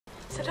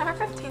September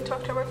 15th to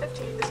October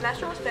 15th is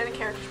National Hispanic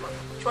Heritage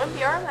Month. Join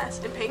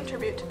BRMS in paying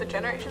tribute to the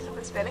generations of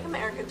Hispanic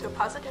Americans who have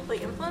positively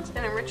influenced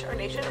and enriched our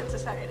nation and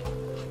society.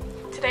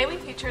 Today we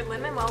feature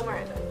Lin-Manuel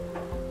Miranda.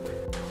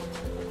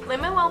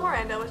 Lin-Manuel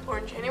Miranda was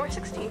born January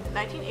 16,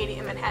 1980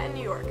 in Manhattan,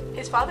 New York.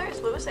 His father is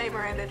Louis A.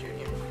 Miranda,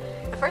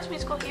 Jr. The first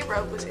musical he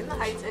wrote was In the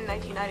Heights in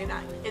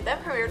 1999. It then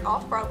premiered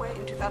off-Broadway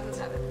in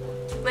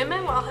 2007.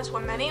 Lin-Manuel has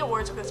won many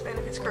awards with the span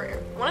of his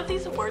career. One of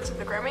these awards is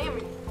the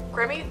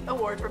Grammy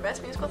Award for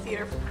Best Musical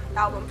Theater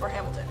Album for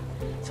Hamilton.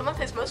 Some of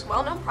his most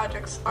well-known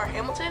projects are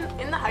Hamilton,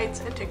 In the Heights,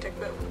 and Tick, Tick,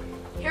 Boom.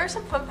 Here are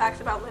some fun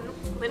facts about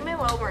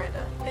Lin-Manuel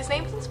Miranda. His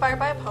name is inspired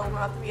by a poem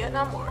about the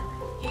Vietnam War.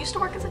 He used to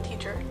work as a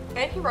teacher,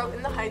 and he wrote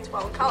In the Heights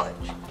while in college.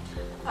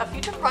 A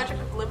future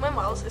project of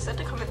Lin-Manuel's is set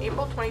to come in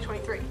April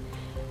 2023.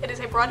 It is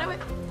a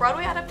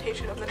Broadway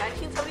adaptation of the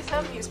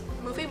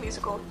 1977 movie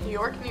musical, New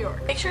York, New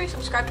York. Make sure you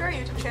subscribe to our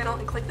YouTube channel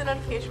and click the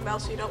notification bell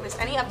so you don't miss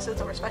any episodes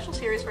of our special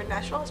series for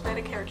National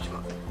Hispanic Heritage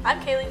Month.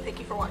 I'm Kaylee, thank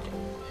you for watching.